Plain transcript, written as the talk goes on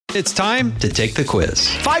It's time to take the quiz.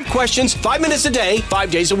 5 questions, 5 minutes a day,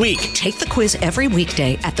 5 days a week. Take the quiz every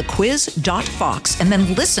weekday at thequiz.fox and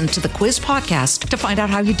then listen to the quiz podcast to find out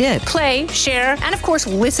how you did. Play, share, and of course,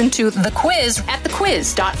 listen to The Quiz at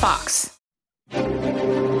thequiz.fox.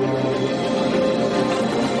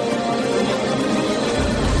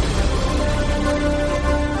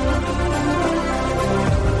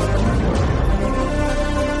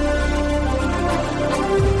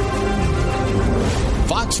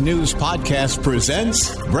 Fox News Podcast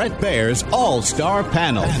presents Brett Baer's All-Star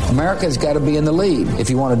Panel. America's got to be in the lead if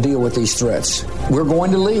you want to deal with these threats. We're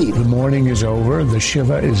going to lead. The mourning is over. The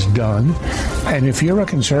Shiva is done. And if you're a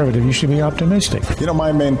conservative, you should be optimistic. You know,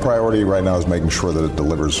 my main priority right now is making sure that it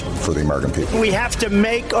delivers for the American people. We have to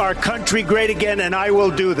make our country great again, and I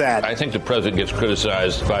will do that. I think the president gets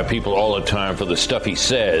criticized by people all the time for the stuff he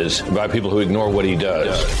says, by people who ignore what he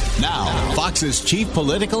does. Now, Fox's chief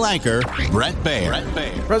political anchor, Brett Baer.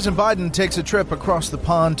 President Biden takes a trip across the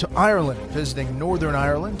pond to Ireland, visiting Northern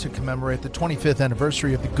Ireland to commemorate the 25th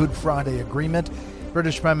anniversary of the Good Friday Agreement.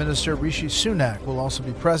 British Prime Minister Rishi Sunak will also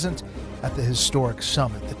be present at the historic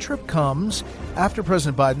summit. The trip comes after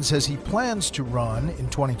President Biden says he plans to run in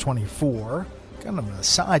 2024, kind of a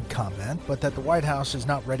side comment, but that the White House is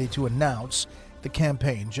not ready to announce the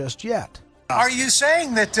campaign just yet. Are you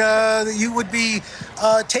saying that you would be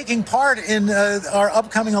taking part in our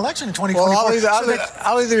upcoming election in 2024? Well,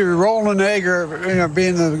 I'll either be rolling an egg or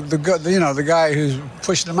being the guy who's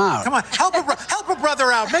pushing them out. Come on, help a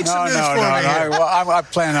brother out. Make some news for me. I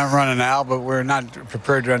plan on running now, but we're not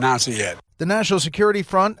prepared to announce it yet. The national security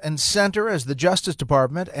front and center as the Justice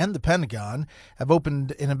Department and the Pentagon have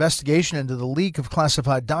opened an investigation into the leak of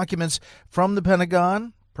classified documents from the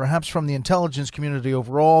Pentagon, perhaps from the intelligence community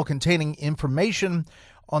overall, containing information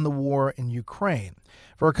on the war in Ukraine.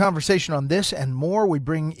 For a conversation on this and more, we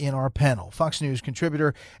bring in our panel. Fox News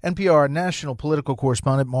contributor, NPR national political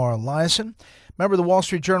correspondent Mara Liasson, member of the Wall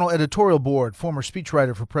Street Journal editorial board, former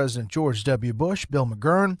speechwriter for President George W. Bush, Bill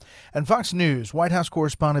McGurn, and Fox News White House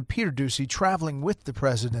correspondent Peter Doocy, traveling with the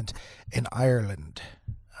president in Ireland.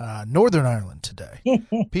 Northern Ireland today.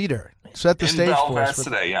 Peter, set the stage for us.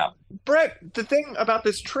 Today, yeah. Brett, the thing about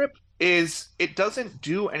this trip is it doesn't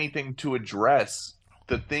do anything to address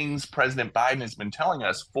the things President Biden has been telling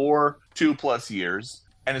us for 2+ years,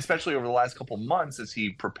 and especially over the last couple months as he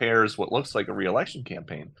prepares what looks like a re-election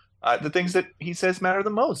campaign. The things that he says matter the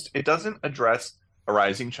most. It doesn't address a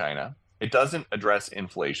rising China. It doesn't address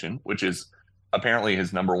inflation, which is apparently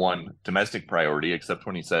his number one domestic priority, except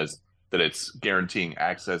when he says that it's guaranteeing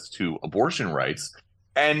access to abortion rights.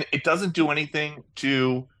 And it doesn't do anything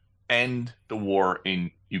to end the war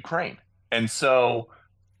in Ukraine. And so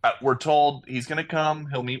we're told he's going to come.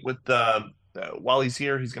 He'll meet with while he's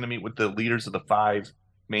here, he's going to meet with the leaders of the 5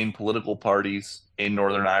 main political parties in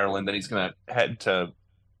Northern Ireland. Then he's going to head to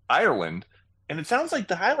Ireland. And it sounds like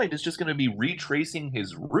the highlight is just going to be retracing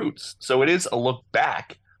his roots. So it is a look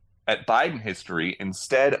back at Biden history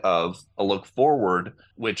instead of a look forward,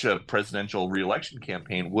 which a presidential reelection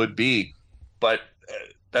campaign would be. But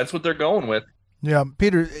that's what they're going with. Yeah,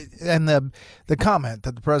 Peter, and the comment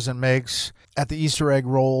that the president makes at the Easter egg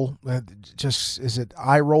roll, is it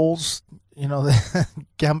eye rolls,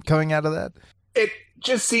 coming out of that? It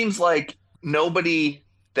just seems like nobody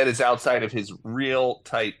that is outside of his real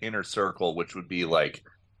tight inner circle, which would be like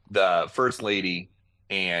the first lady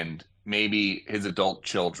and maybe his adult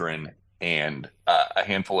children and a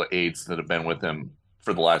handful of aides that have been with him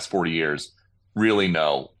for the last 40 years, really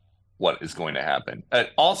know what is going to happen.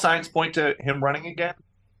 All signs point to him running again,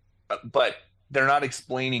 but they're not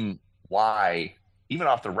explaining why, even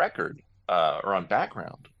off the record or on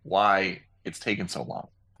background, why it's taken so long.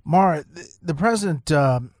 Mara, the president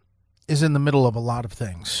is in the middle of a lot of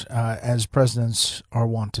things, as presidents are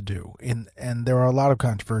wont to do. And there are a lot of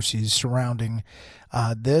controversies surrounding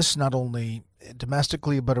this, not only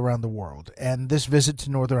domestically but around the world. And this visit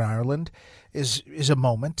to Northern Ireland is a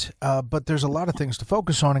moment, but there's a lot of things to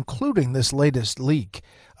focus on, including this latest leak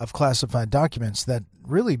of classified documents that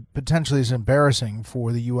really potentially is embarrassing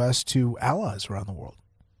for the U.S. to allies around the world.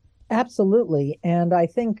 Absolutely. And I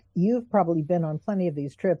think you've probably been on plenty of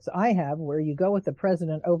these trips. I have, where you go with the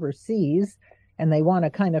president overseas and they want a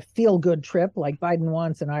kind of feel-good trip like Biden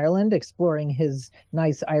wants in Ireland, exploring his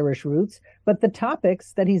nice Irish roots. But the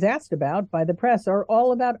topics that he's asked about by the press are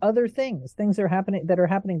all about other things that are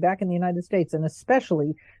happening back in the United States, and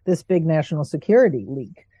especially this big national security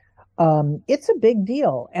leak. It's a big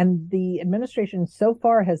deal. And the administration so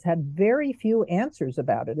far has had very few answers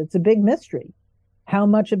about it. It's a big mystery. How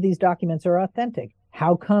much of these documents are authentic?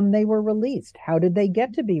 How come they were released? How did they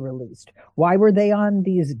get to be released? Why were they on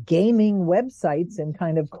these gaming websites and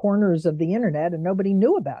kind of corners of the internet and nobody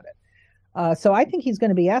knew about it? So I think he's going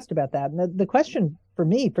to be asked about that. And the question for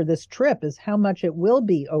me for this trip is how much it will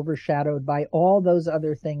be overshadowed by all those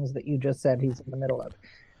other things that you just said he's in the middle of.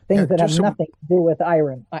 Things that have nothing to do with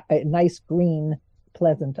Ireland, a nice, green,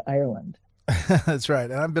 pleasant Ireland. That's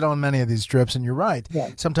right. And I've been on many of these trips, and you're right. Yeah.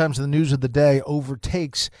 Sometimes the news of the day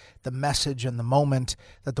overtakes the message and the moment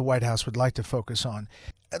that the White House would like to focus on.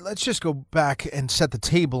 Let's just go back and set the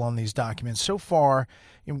table on these documents. So far,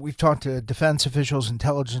 we've talked to defense officials,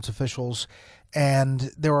 intelligence officials,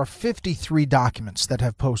 and there are 53 documents that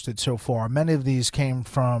have posted so far. Many of these came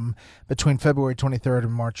from between February 23rd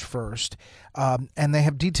and March 1st. And they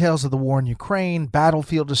have details of the war in Ukraine,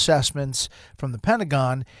 battlefield assessments from the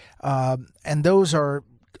Pentagon, and those are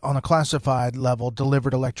on a classified level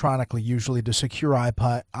delivered electronically, usually to secure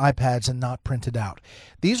iPads and not printed out.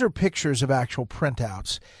 These are pictures of actual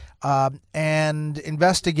printouts. And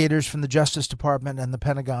investigators from the Justice Department and the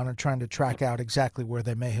Pentagon are trying to track out exactly where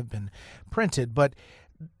they may have been printed. But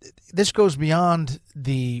this goes beyond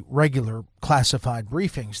the regular classified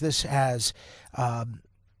briefings. This has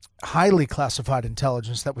highly classified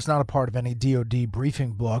intelligence that was not a part of any DoD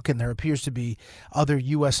briefing book, and there appears to be other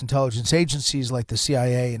U.S. intelligence agencies like the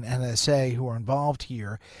CIA and NSA who are involved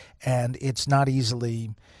here, and it's not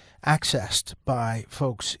easily accessed by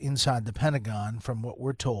folks inside the Pentagon from what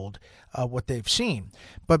we're told, what they've seen.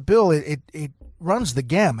 But, Bill, it runs the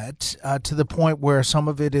gamut to the point where some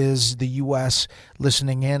of it is the U.S.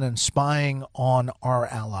 listening in and spying on our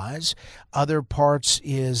allies. Other parts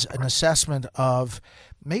is an assessment of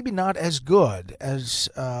maybe not as good as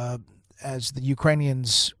the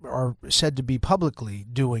Ukrainians are said to be publicly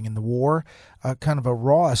doing in the war, kind of a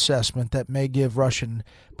raw assessment that may give Russian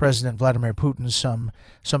President Vladimir Putin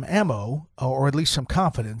some ammo or at least some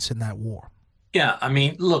confidence in that war. Yeah, I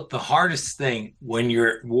mean, look, the hardest thing when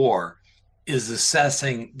you're at war is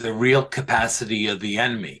assessing the real capacity of the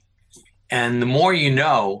enemy. And the more you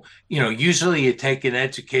know, usually you take an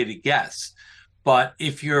educated guess. But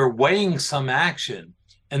if you're weighing some action,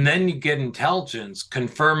 and then you get intelligence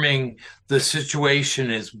confirming the situation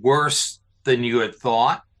is worse than you had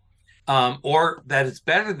thought, or that it's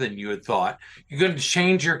better than you had thought, you're going to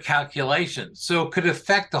change your calculations. So it could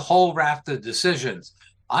affect the whole raft of decisions.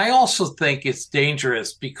 I also think it's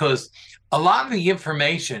dangerous because a lot of the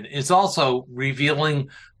information is also revealing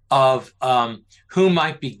of who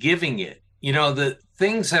might be giving it. The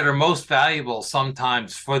things that are most valuable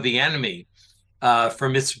sometimes for the enemy, for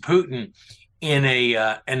Mr. Putin, in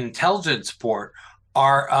an intelligence report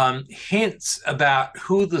are hints about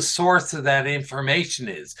who the source of that information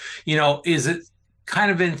is. Is it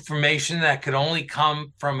kind of information that could only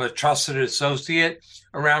come from a trusted associate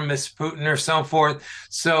around Mr. Putin or so forth?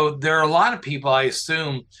 So there are a lot of people, I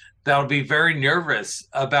assume, that'll be very nervous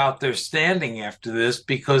about their standing after this,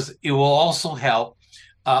 because it will also help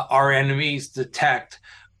our enemies detect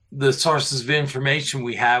the sources of information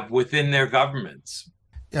we have within their governments.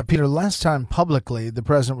 Yeah, Peter, last time publicly the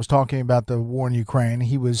president was talking about the war in Ukraine.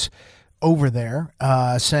 He was over there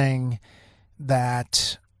saying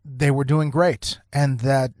that they were doing great and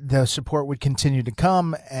that the support would continue to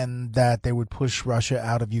come and that they would push Russia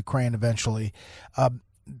out of Ukraine eventually.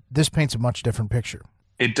 This paints a much different picture.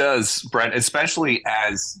 It does, Brent, especially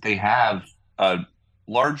as they have a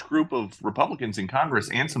large group of Republicans in Congress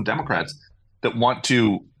and some Democrats that want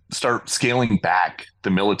to start scaling back the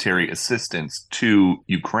military assistance to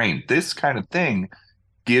Ukraine. This kind of thing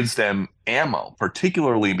gives them ammo,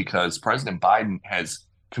 particularly because President Biden has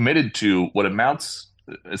committed to what amounts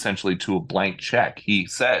essentially to a blank check. He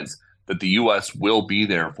says that the U.S. will be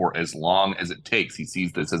there for as long as it takes. He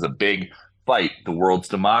sees this as a big fight, the world's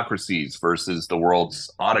democracies versus the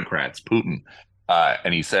world's autocrats, Putin.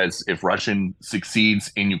 And he says if Russia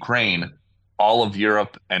succeeds in Ukraine, all of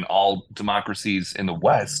Europe and all democracies in the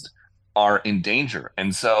West are in danger.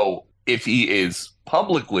 And so if he is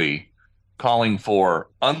publicly calling for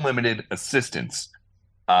unlimited assistance,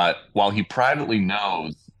 while he privately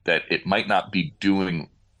knows that it might not be doing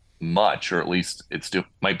much, or at least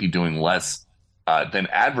might be doing less than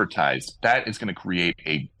advertised, that is going to create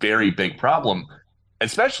a very big problem,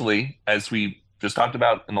 especially as we just talked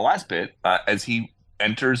about in the last bit, as he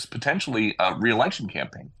enters potentially a re-election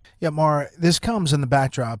campaign. Yeah, Mara, this comes in the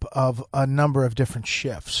backdrop of a number of different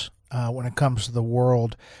shifts when it comes to the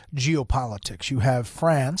world geopolitics. You have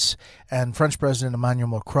France and French President Emmanuel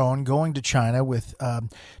Macron going to China with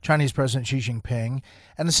Chinese President Xi Jinping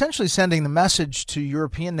and essentially sending the message to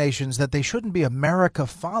European nations that they shouldn't be America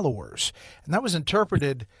followers. And that was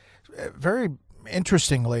interpreted very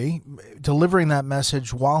interestingly, delivering that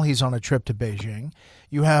message while he's on a trip to Beijing.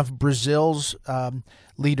 You have Brazil's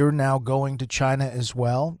leader now going to China as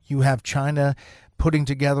well. You have China putting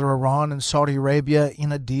together Iran and Saudi Arabia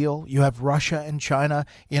in a deal. You have Russia and China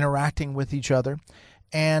interacting with each other.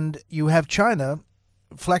 And you have China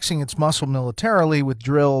flexing its muscle militarily with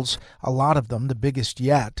drills, a lot of them, the biggest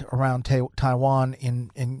yet, around Taiwan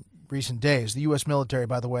in recent days. The U.S. military,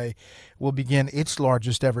 by the way, will begin its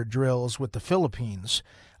largest ever drills with the Philippines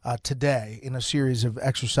today in a series of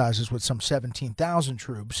exercises with some 17,000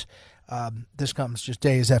 troops. This comes just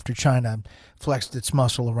days after China flexed its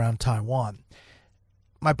muscle around Taiwan.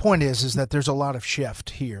 My point is that there's a lot of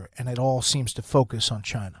shift here, and it all seems to focus on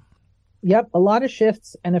China. Yep, a lot of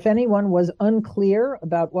shifts. And if anyone was unclear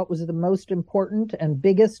about what was the most important and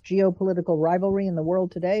biggest geopolitical rivalry in the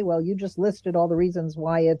world today, well, you just listed all the reasons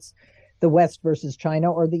why it's the West versus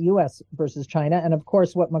China or the U.S. versus China. And of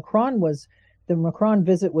course, what the Macron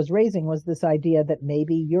visit was raising was this idea that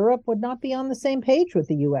maybe Europe would not be on the same page with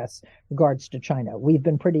the U.S. regards to China. We've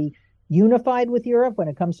been pretty unified with Europe when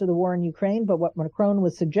it comes to the war in Ukraine. But what Macron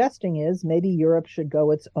was suggesting is maybe Europe should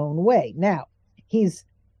go its own way. Now, he's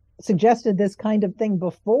suggested this kind of thing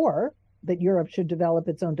before, that Europe should develop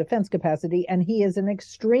its own defense capacity, and he is in an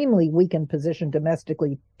extremely weakened position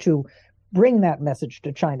domestically to bring that message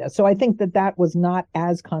to China. So I think that was not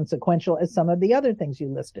as consequential as some of the other things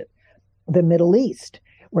you listed. The Middle East,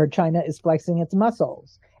 where China is flexing its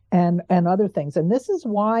muscles, and other things. And this is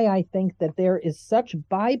why I think that there is such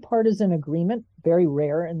bipartisan agreement, very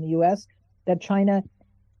rare in the U.S., that China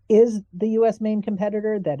is the U.S. main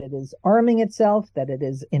competitor, that it is arming itself, that it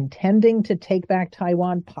is intending to take back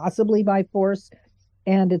Taiwan, possibly by force.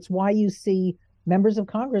 And it's why you see members of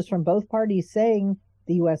Congress from both parties saying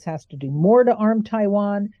the U.S. has to do more to arm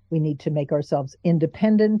Taiwan. We need to make ourselves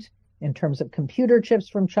independent in terms of computer chips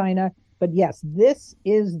from China. But yes, this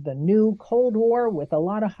is the new Cold War with a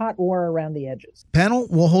lot of hot war around the edges. Panel,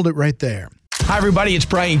 we'll hold it right there. Hi, everybody. It's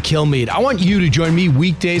Brian Kilmeade. I want you to join me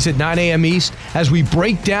weekdays at 9 a.m. East as we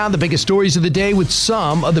break down the biggest stories of the day with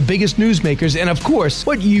some of the biggest newsmakers and, of course,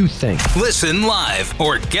 what you think. Listen live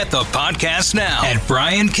or get the podcast now at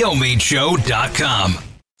briankilmeadshow.com.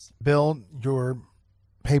 Bill, your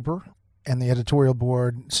paper and the editorial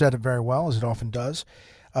board said it very well, as it often does,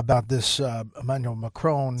 about this Emmanuel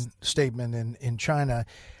Macron statement in China.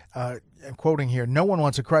 I'm quoting here, no one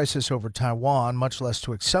wants a crisis over Taiwan, much less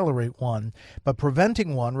to accelerate one, but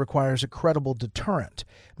preventing one requires a credible deterrent.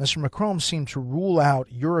 Mr. Macron seemed to rule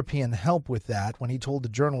out European help with that when he told the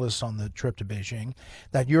journalists on the trip to Beijing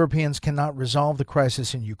that Europeans cannot resolve the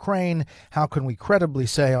crisis in Ukraine. How can we credibly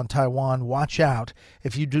say on Taiwan, watch out,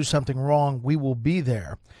 if you do something wrong, we will be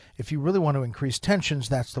there. If you really want to increase tensions,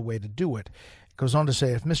 that's the way to do it. Goes on to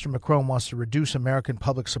say if Mr. Macron wants to reduce American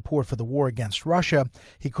public support for the war against Russia,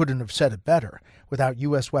 he couldn't have said it better. Without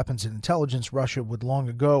U.S. weapons and intelligence, Russia would long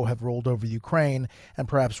ago have rolled over Ukraine and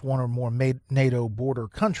perhaps one or more NATO border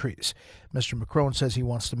countries. Mr. Macron says he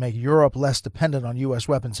wants to make Europe less dependent on U.S.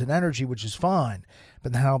 weapons and energy, which is fine.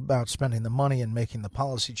 But how about spending the money and making the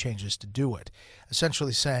policy changes to do it?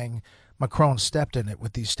 Essentially saying Macron stepped in it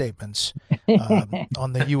with these statements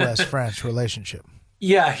on the U.S.-France relationship.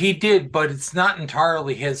 Yeah, he did, but it's not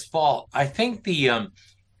entirely his fault. I think the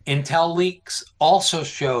intel leaks also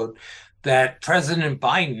showed that President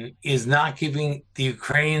Biden is not giving the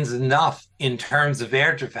Ukrainians enough in terms of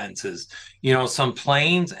air defenses. You know, some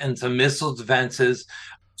planes and some missile defenses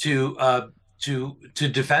to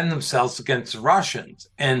defend themselves against the Russians.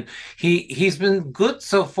 And he's been good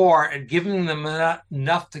so far at giving them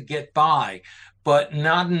enough to get by, but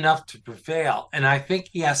not enough to prevail. And I think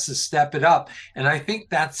he has to step it up. And I think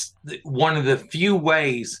that's one of the few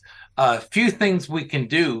things we can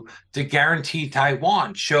do to guarantee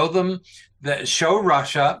Taiwan. Show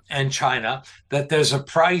Russia and China that there's a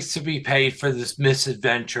price to be paid for this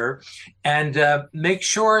misadventure, and make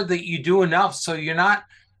sure that you do enough so you're not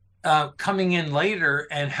coming in later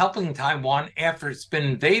and helping Taiwan after it's been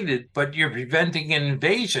invaded, but you're preventing an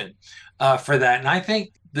invasion for that. And I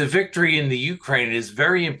think the victory in the Ukraine is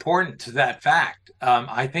very important to that fact.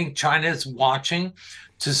 I think China is watching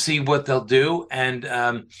to see what they'll do.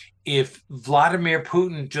 And if Vladimir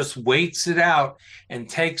Putin just waits it out and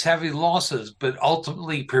takes heavy losses, but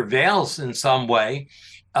ultimately prevails in some way,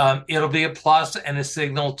 it'll be a plus and a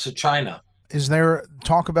signal to China. Is there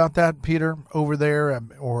talk about that, Peter, over there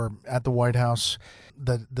or at the White House,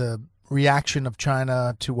 the reaction of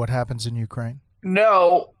China to what happens in Ukraine?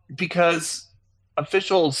 No, because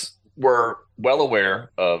officials were well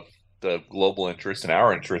aware of the global interest and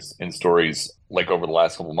our interest in stories like over the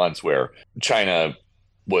last couple of months where China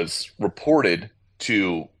was reported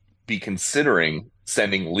to be considering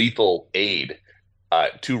sending lethal aid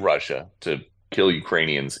to Russia to kill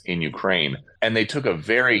Ukrainians in Ukraine. And they took a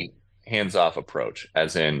very hands-off approach,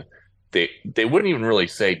 as in they wouldn't even really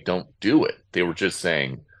say don't do it. They were just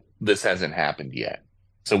saying this hasn't happened yet,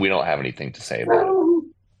 so we don't have anything to say about it.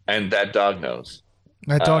 And that dog knows.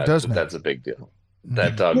 That dog does know. That's a big deal.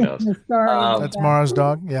 That dog knows. That's Mara's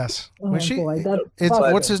dog. Yes. Oh,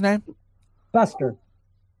 boy, What's his name? Buster.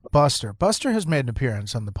 Buster has made an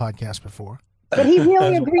appearance on the podcast before. But he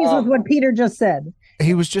really agrees with what Peter just said.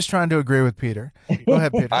 He was just trying to agree with Peter. Go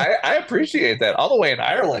ahead, Peter. I appreciate that. All the way in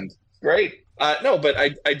Ireland. Great. No, but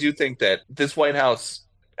I do think that this White House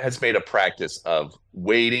has made a practice of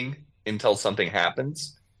waiting until something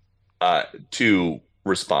happens to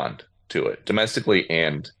respond to it, domestically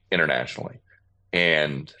and internationally.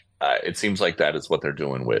 And it seems like that is what they're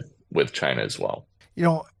doing with China as well. You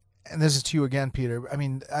know, and this is to you again, Peter. I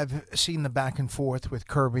mean, I've seen the back and forth with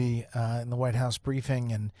Kirby in the White House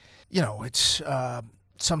briefing, and, you know, it's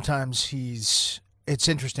sometimes it's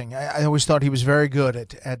interesting. I always thought he was very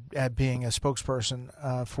good at being a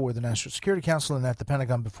spokesperson for the National Security Council and at the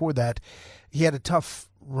Pentagon before that. He had a tough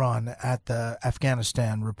run at the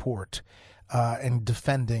Afghanistan report and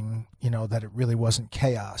defending, you know, that it really wasn't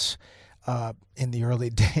chaos in the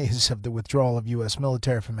early days of the withdrawal of U.S.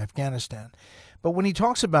 military from Afghanistan. But when he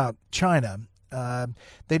talks about China,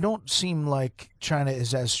 they don't seem like China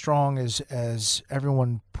is as strong as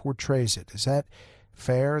everyone portrays it. Is that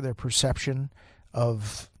fair, their perception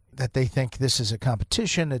of that they think this is a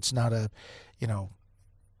competition? It's not a, you know,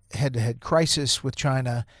 head-to-head crisis with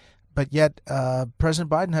China. But yet President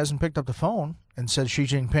Biden hasn't picked up the phone and said, Xi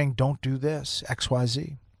Jinping, don't do this, X, Y,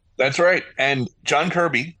 Z. That's right. And John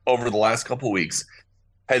Kirby, over the last couple of weeks,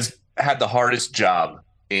 has had the hardest job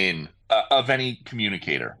of any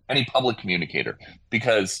communicator, any public communicator,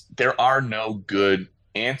 because there are no good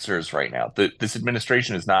answers right now. This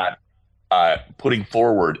administration is not putting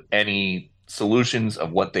forward any solutions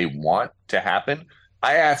of what they want to happen.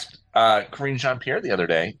 I asked Karine Jean-Pierre the other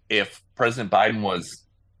day if President Biden was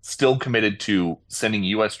still committed to sending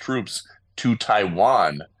U.S. troops to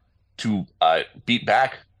Taiwan to beat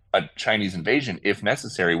back a Chinese invasion if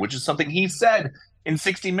necessary, which is something he said in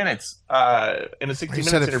 60 Minutes, in a 60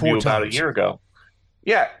 Minutes interview about a year ago.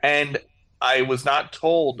 Yeah, and I was not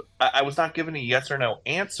told, I was not given a yes or no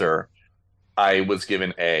answer. I was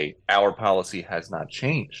given our policy has not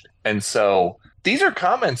changed. And so these are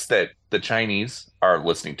comments that the Chinese are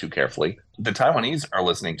listening to carefully. The Taiwanese are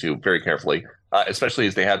listening to very carefully, especially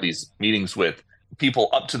as they have these meetings with people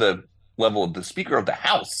up to the level of the Speaker of the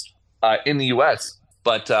House in the U.S.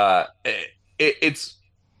 But it's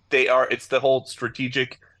the whole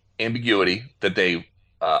strategic ambiguity that they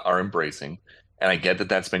are embracing. And I get that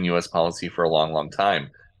that's been U.S. policy for a long, long time.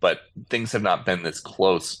 But things have not been this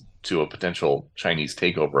close to a potential Chinese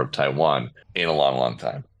takeover of Taiwan in a long, long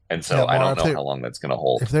time. And so I don't know how long that's going to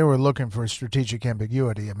hold. If they were looking for strategic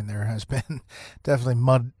ambiguity, I mean, there has been definitely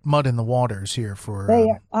mud in the waters here for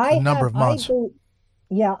a number of months.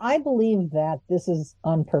 I believe that this is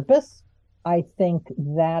on purpose. I think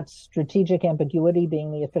that strategic ambiguity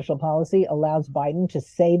being the official policy allows Biden to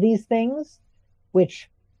say these things, which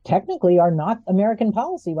technically are not American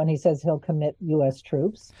policy when he says he'll commit U.S.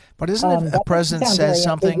 troops. But isn't it if a president says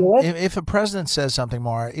something, if a president says something,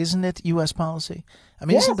 Mara, isn't it U.S. policy? I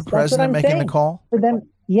mean, isn't the president making the call? For them,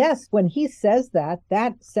 yes, when he says that,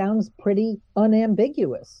 that sounds pretty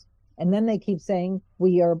unambiguous. And then they keep saying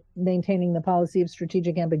we are maintaining the policy of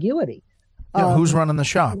strategic ambiguity. Yeah, who's running the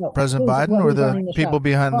shop? President Biden or the people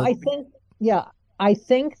behind the... I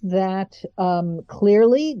think that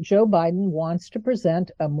clearly Joe Biden wants to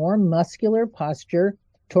present a more muscular posture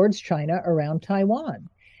towards China around Taiwan.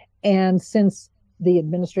 And since the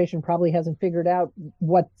administration probably hasn't figured out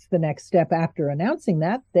what's the next step after announcing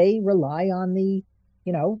that, they rely on the,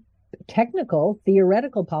 technical,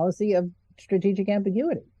 theoretical policy of strategic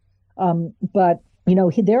ambiguity. But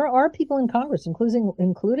there are people in Congress,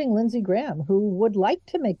 including Lindsey Graham, who would like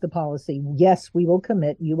to make the policy, yes, we will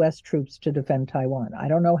commit U.S. troops to defend Taiwan. I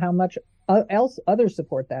don't know how much else other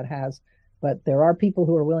support that has, but there are people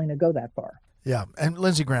who are willing to go that far. Yeah, and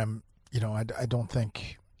Lindsey Graham, I don't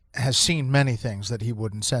think has seen many things that he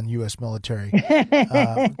wouldn't send U.S. military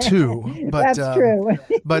to. But, that's true.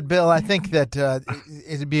 But, Bill, I think that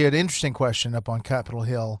it'd be an interesting question up on Capitol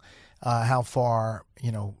Hill, how far,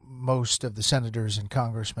 most of the senators and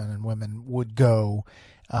congressmen and women would go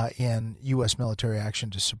in U.S. military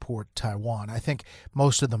action to support Taiwan. I think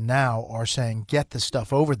most of them now are saying get the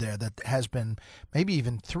stuff over there that has been maybe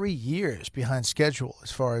even 3 years behind schedule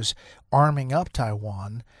as far as arming up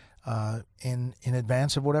Taiwan in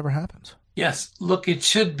advance of whatever happens. Yes, look, it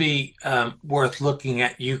should be worth looking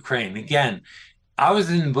at Ukraine. Again, I was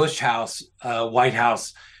in the White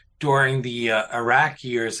House, during the Iraq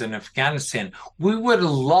years in Afghanistan. We would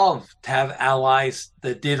have loved to have allies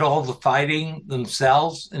that did all the fighting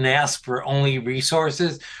themselves and asked for only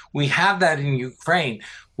resources. We have that in Ukraine.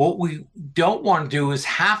 What we don't want to do is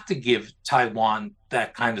have to give Taiwan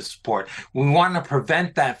that kind of support. We want to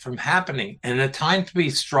prevent that from happening. And the time to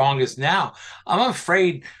be strong is now. I'm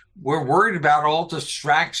afraid we're worried about all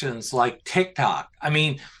distractions like TikTok. I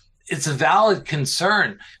mean, it's a valid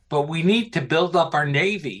concern, but we need to build up our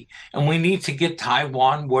Navy and we need to get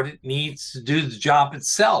Taiwan what it needs to do the job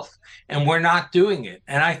itself. And we're not doing it.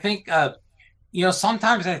 And I think,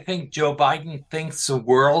 sometimes I think Joe Biden thinks the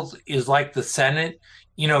world is like the Senate.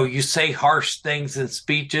 You say harsh things in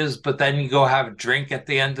speeches, but then you go have a drink at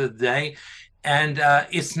the end of the day. And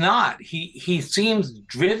it's not. He seems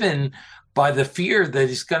driven by the fear that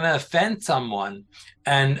he's going to offend someone,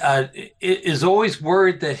 and is always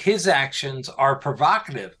worried that his actions are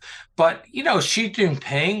provocative. But, Xi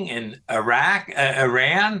Jinping in Iraq,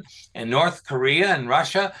 Iran, and North Korea and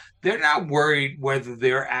Russia, they're not worried whether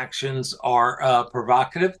their actions are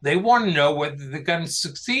provocative. They want to know whether they're going to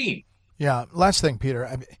succeed. Yeah. Last thing, Peter,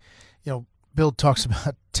 Bill talks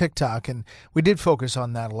about TikTok, and we did focus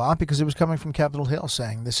on that a lot because it was coming from Capitol Hill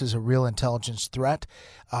saying this is a real intelligence threat.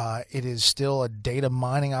 It is still a data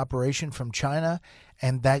mining operation from China,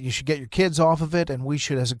 and that you should get your kids off of it, and we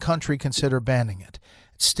should, as a country, consider banning it.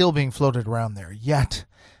 It's still being floated around there. Yet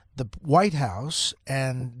the White House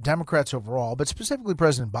and Democrats overall, but specifically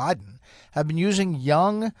President Biden, have been using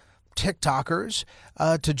young TikTokers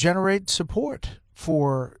to generate support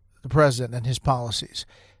for the president and his policies.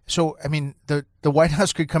 So, I mean, the White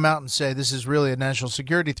House could come out and say this is really a national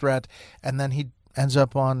security threat, and then he ends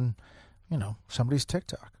up on, somebody's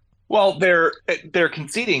TikTok. Well, they're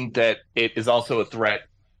conceding that it is also a threat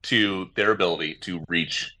to their ability to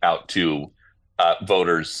reach out to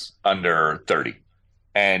voters under 30.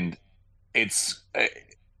 And it's,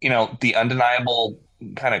 the undeniable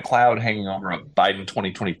kind of cloud hanging over a Biden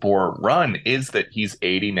 2024 run is that he's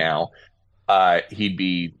 80 now. He'd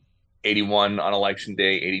be 81 on election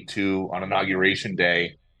day, 82 on inauguration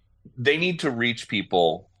day. They need to reach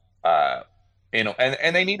people, and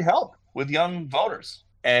they need help with young voters.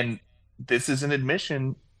 And this is an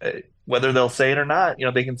admission, whether they'll say it or not.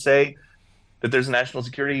 They can say that there's a national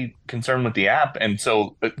security concern with the app. And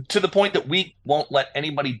so to the point that we won't let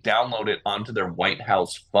anybody download it onto their White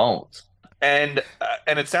House phones. And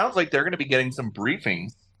it sounds like they're going to be getting some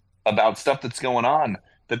briefings about stuff that's going on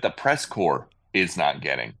that the press corps is not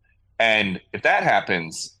getting. And if that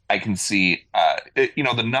happens, I can see,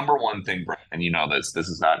 the number one thing, Brett, and this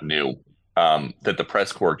is not new, that the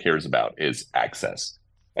press corps cares about is access.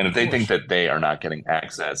 And if they think that they are not getting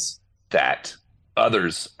access that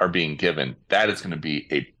others are being given, that is going to be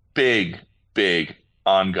a big, big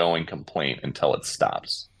ongoing complaint until it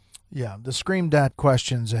stops. Yeah, the screamed at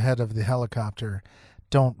questions ahead of the helicopter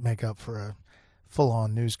don't make up for a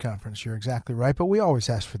full-on news conference. You're exactly right, but we always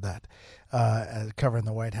ask for that covering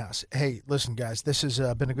the White House. Hey, listen, guys, this has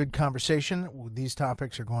been a good conversation. These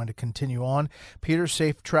topics are going to continue on. Peter,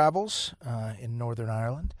 safe travels in Northern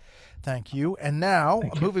Ireland. Thank you. And now,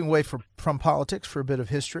 moving away from politics for a bit of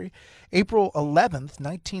history, April 11th,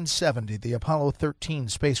 1970, the Apollo 13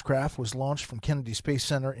 spacecraft was launched from Kennedy Space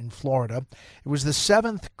Center in Florida. It was the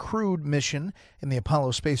seventh crewed mission in the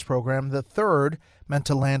Apollo space program, the third meant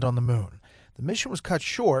to land on the moon. The mission was cut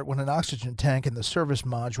short when an oxygen tank in the service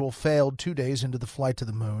module failed 2 days into the flight to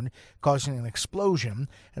the moon, causing an explosion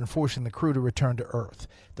and forcing the crew to return to Earth.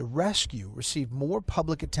 The rescue received more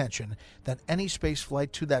public attention than any space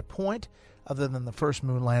flight to that point, other than the first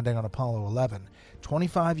moon landing on Apollo 11.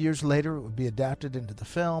 25 years later, it would be adapted into the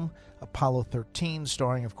film Apollo 13,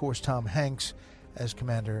 starring, of course, Tom Hanks as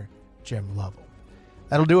Commander Jim Lovell.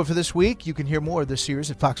 That'll do it for this week. You can hear more of this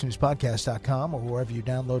series at foxnewspodcast.com or wherever you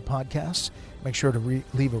download podcasts. Make sure to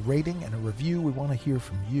leave a rating and a review. We want to hear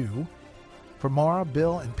from you. For Mara,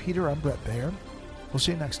 Bill, and Peter, I'm Brett Baer. We'll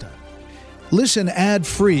see you next time. Listen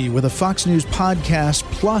ad-free with a Fox News Podcast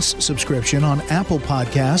Plus subscription on Apple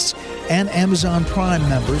Podcasts, and Amazon Prime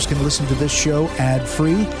members can listen to this show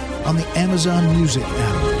ad-free on the Amazon Music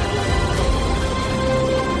app.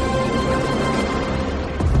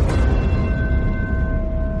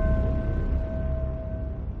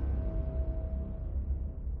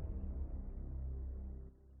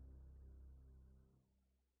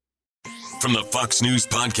 from the Fox News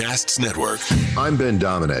Podcasts Network. I'm Ben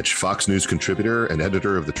Domenech, Fox News contributor and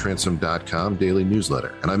editor of the Transom.com daily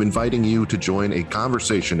newsletter, and I'm inviting you to join a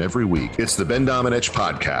conversation every week. It's the Ben Domenech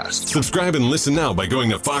Podcast. Subscribe and listen now by going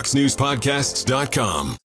to foxnewspodcasts.com.